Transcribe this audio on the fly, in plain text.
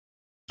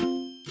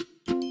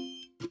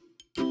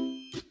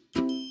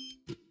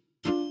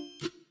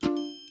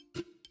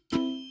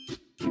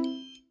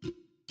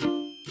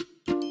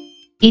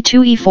e2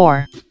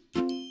 e4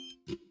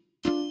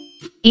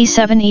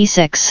 e7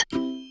 e6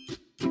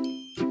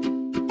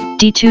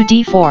 d2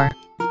 d4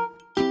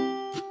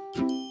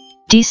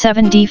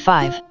 d7 d5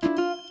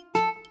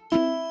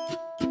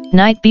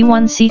 knight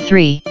b1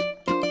 c3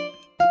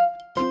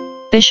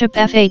 bishop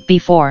f8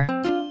 b4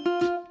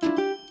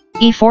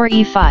 e4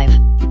 e5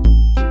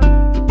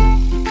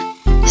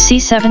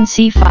 c7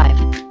 c5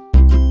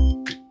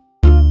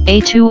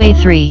 a2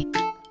 a3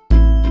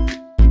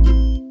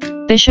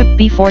 bishop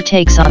b4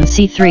 takes on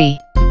c3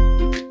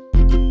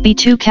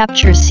 b2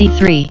 captures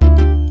c3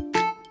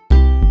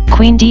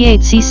 queen d8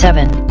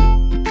 c7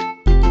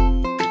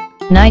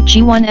 knight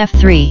g1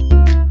 f3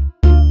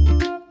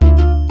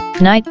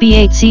 knight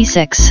b8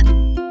 c6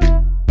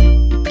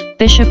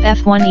 bishop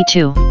f1 e2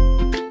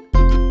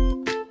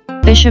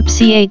 bishop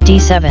c8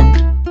 d7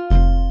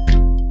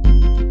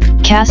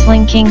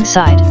 castling king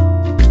side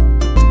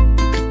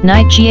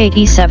knight g8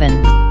 e7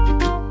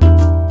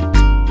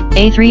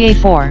 a3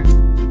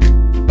 a4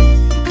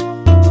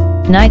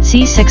 knight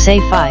c6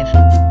 a5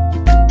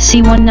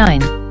 c1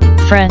 9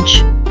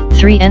 French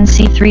 3n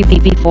c3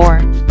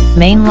 bb4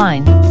 main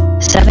line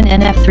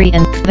 7n f3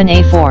 and 7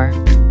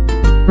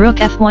 a4 rook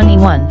f1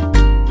 e1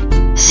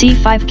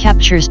 c5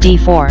 captures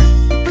d4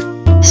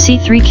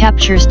 c3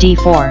 captures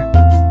d4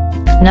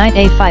 knight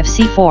a5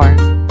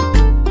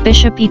 c4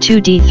 bishop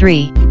e2 d3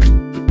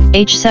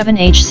 h7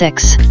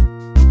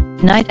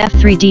 h6 knight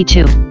f3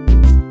 d2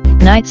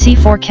 knight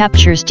c4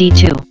 captures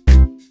d2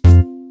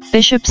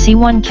 bishop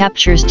c1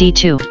 captures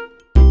d2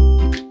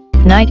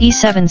 knight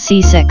e7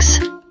 c6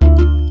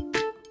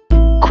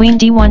 queen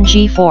d1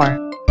 g4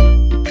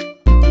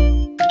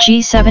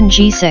 g7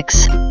 g6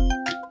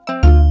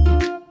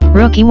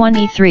 rook e1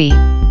 e3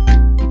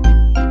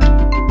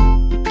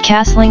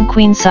 castling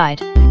queen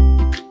side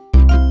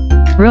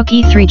rook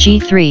e3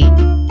 g3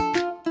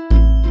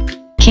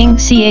 king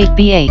c8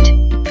 b8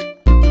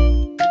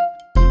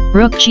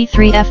 rook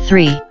g3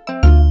 f3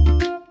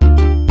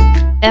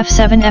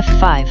 f7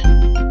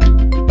 f5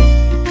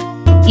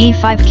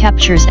 e5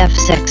 captures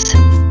f6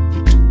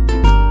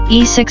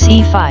 e6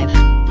 e5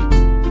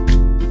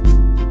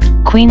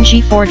 queen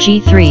g4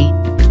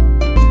 g3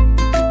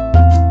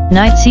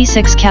 knight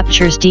c6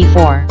 captures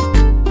d4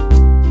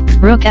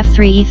 rook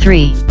f3 e3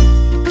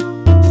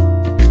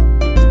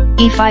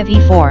 e5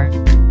 e4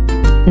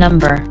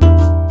 number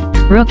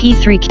rook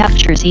e3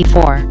 captures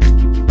e4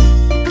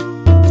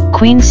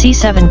 queen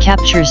c7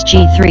 captures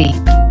g3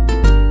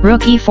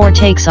 rook e4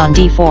 takes on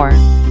d4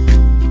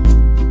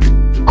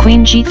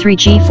 queen g3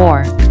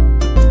 g4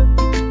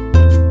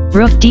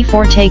 rook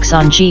d4 takes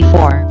on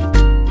g4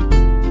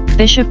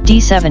 bishop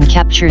d7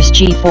 captures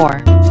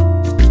g4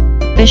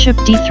 bishop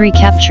d3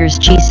 captures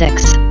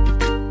g6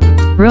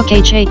 rook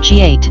h8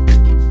 g8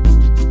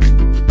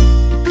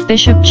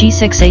 bishop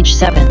g6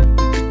 h7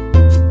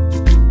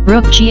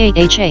 rook g8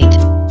 h8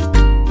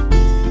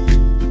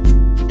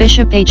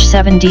 bishop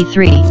h7 d3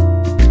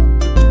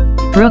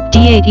 rook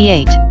d8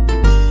 e8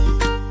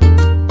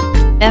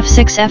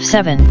 f6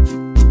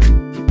 f7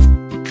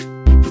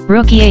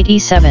 rook e8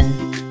 e7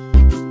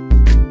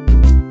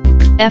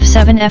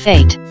 f7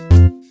 f8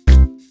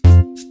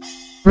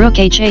 rook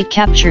h8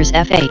 captures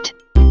f8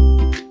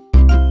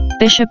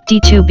 bishop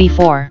d2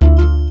 b4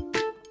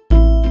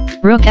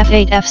 rook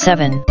f8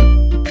 f7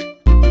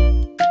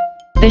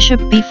 bishop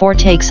b4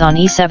 takes on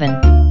e7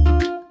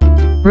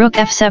 rook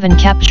f7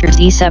 captures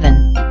e7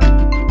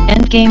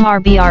 endgame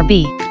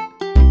RB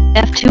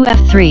f2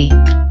 f3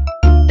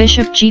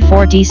 bishop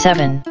g4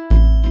 d7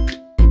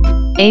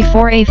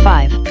 a4 a5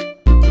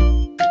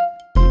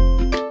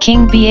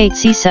 king b8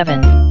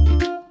 c7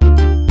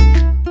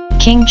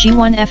 king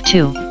g1 f2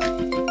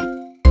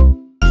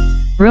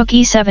 rook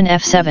e7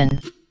 f7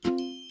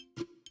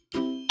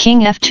 king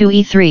f2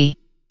 e3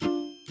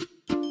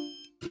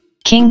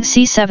 king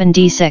c7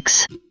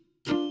 d6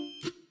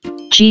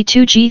 g2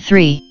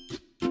 g3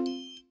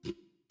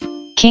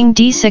 king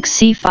d6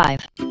 c5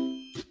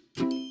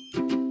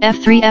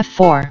 f3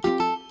 f4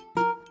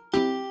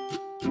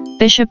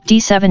 bishop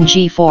d7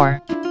 g4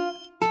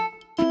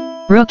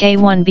 rook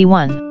a1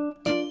 b1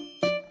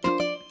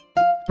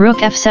 rook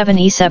f7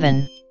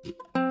 e7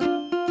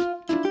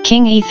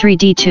 king e3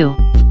 d2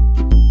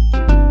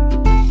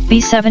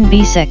 b7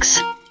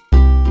 b6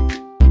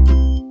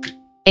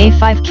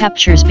 a5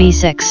 captures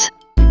b6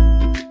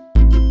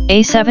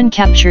 a7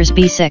 captures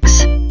b6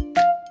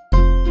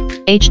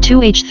 h2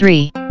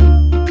 h3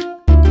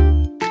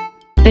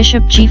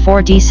 bishop g4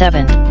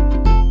 d7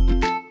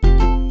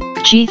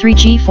 g3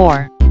 g4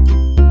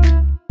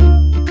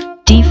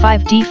 d5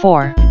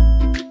 d4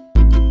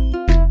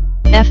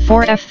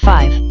 f4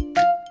 f5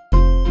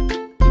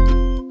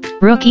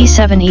 rook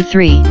e7 e3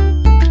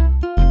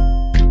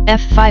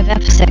 f5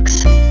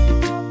 f6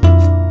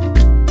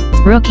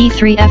 rook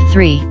e3 f3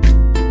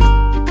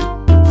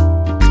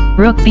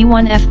 rook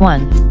b1 f1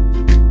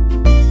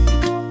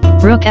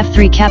 rook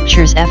f3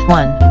 captures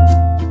f1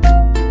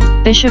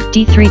 bishop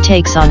d3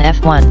 takes on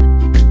f1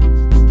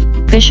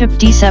 bishop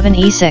d7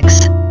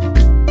 e6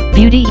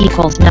 beauty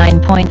equals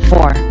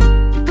 9.4